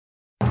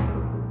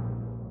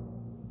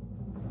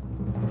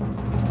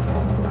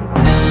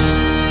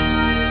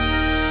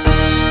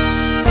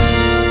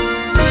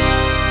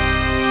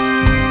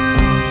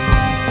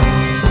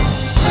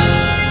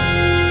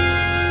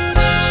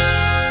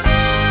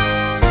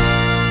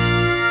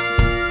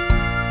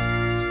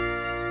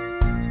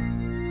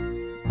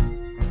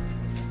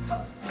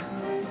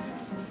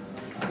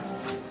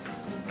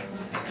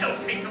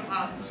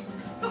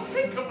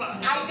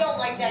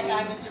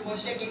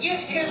Mushnik, and you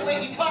should hear the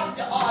way he talks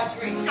to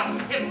Audrey. Got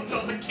him,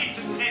 though the kid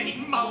just said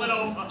he'd mull it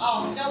over.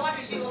 Oh, no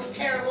wonder she looks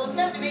terrible. It's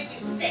enough to make you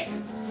sick.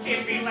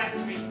 If he left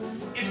me,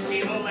 if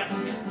Seymour left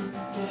me,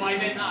 why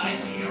then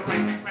I'd be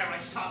right back where I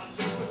started,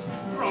 which was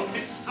broke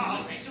and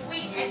starving.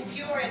 Sweet and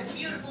pure and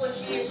beautiful as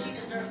she is, she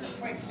deserves a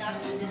prince, not a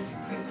sadistic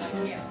creep like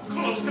him.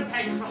 Close to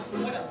bankrupt.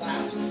 What a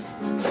louse.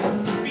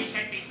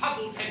 Beset,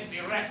 befuddled, and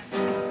bereft.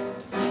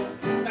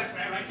 That's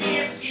where I'd be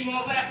if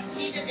Seymour left.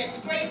 She's a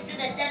disgrace to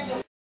the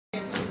dental.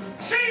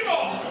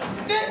 Seymour!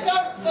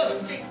 Mr.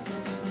 Mushnik!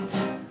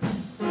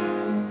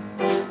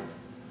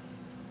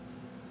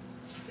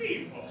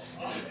 Seymour.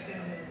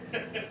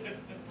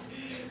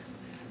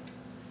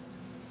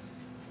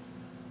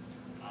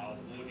 How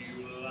would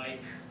you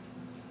like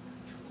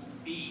to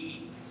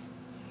be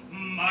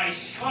my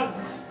son?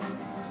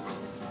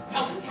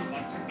 How would you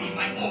like to be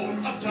my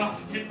own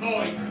adopted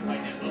boy? I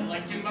never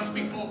liked you much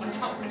before, but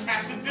count the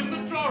acids in the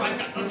drawer. I've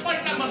got no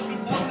choice, I must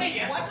report the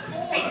yes. What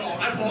for? Seymour,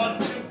 I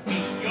want to be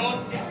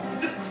your dad.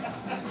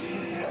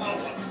 I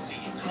want to see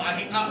you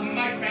climbing up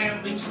my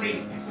family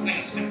tree. I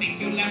used to think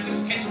you left a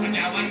sketch, but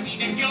now I see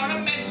that you're a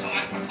man, so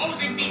I'm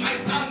proposing be my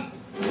son.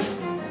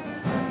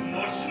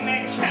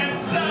 Mushnik and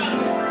son.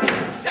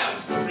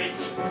 Sounds great.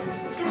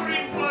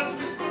 3 words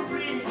with the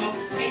ring of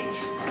fate.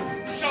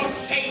 So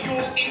say you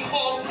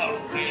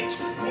incorporate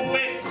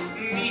with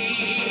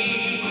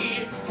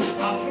me.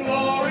 A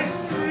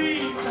florist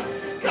dream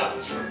come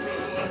true.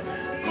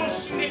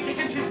 Mushnik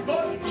and his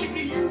body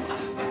chicky you.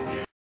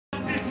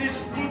 Business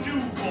will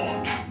do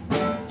for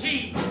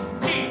FTD.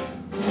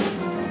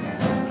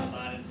 Come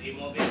on and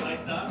Seymour, be my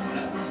son.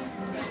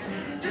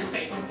 Just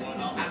say the word,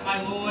 I'll have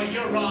my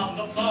lawyer on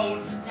the phone.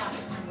 Now,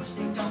 Mr.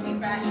 Mushnik, don't be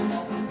rash. You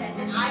always said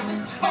that I was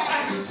Oh,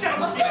 trash. I'm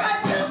Well, God,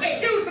 do me!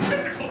 Excuse the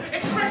physical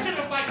expression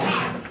of my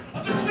crime,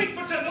 of the sweet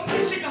paternal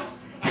wishing us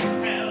I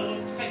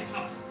held pent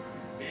up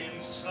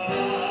inside.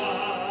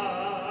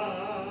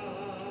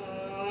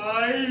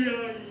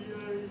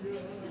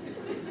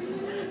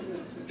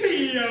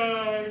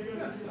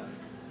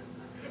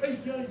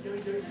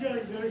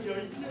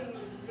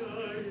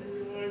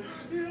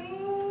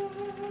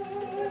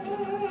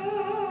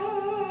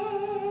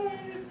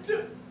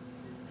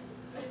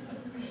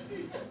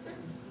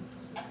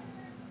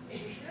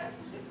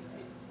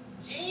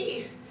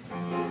 Gee.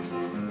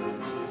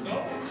 So?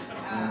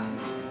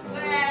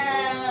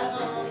 Well,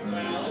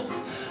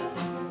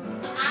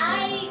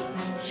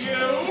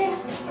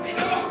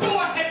 Go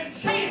ahead and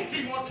say it,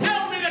 Seymour.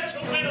 Tell me that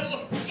you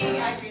will. gee,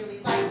 I really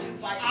liked you,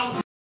 but I'll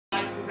do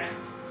my breath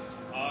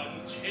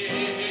until...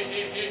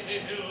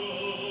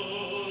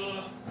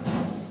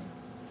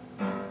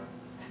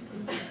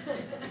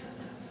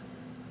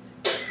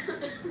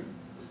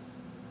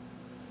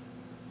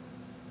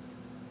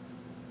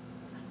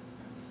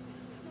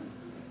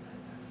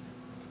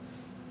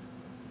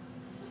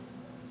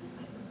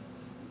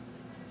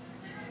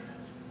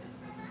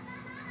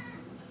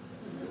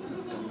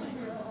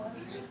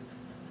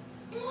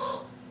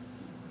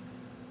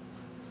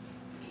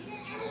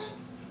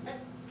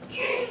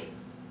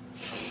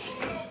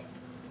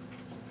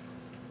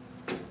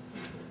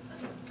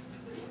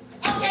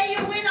 okay,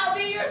 you win, I'll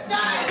be your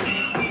son!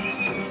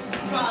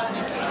 Run,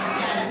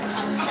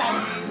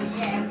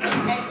 and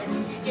when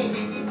you do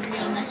JV3,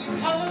 I'll let you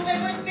come and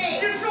live with me!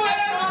 You swear? I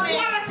promise.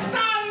 What a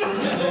son!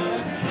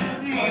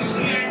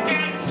 Mushnik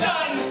and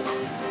son!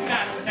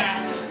 That's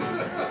that.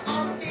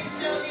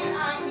 Officially,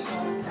 I'm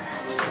your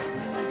rat.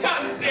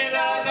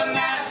 Consider the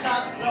matter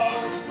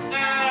closed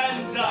and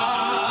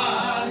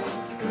done.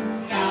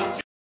 Now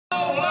to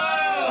the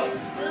world,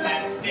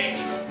 let's stick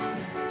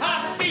a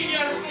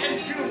senior and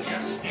junior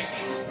stick.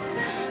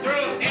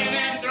 Through thin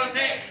and through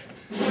thick.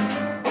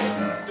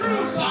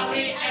 Through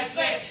sloppy and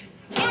slick.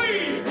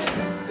 Hey!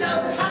 So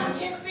come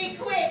kiss me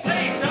quick!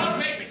 Please don't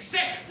make me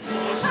sick.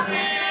 Mushnik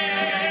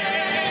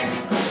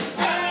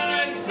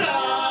and son.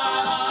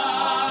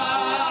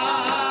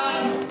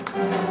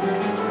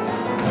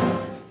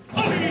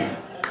 Hey!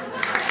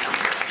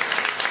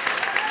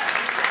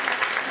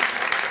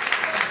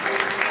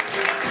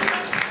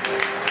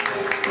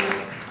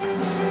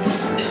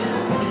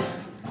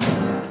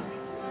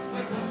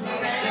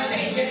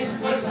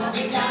 Renovation was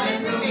falling down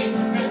and rooming.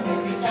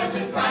 Christmas has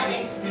been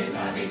Friday since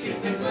Audrey's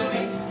been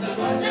blooming. The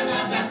ones and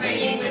lots are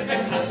fading with the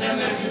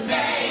customers who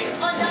say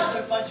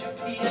another bunch of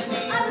peonies,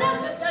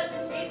 Another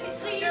dozen daisies,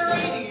 please.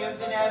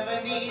 geraniums and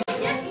ebonies.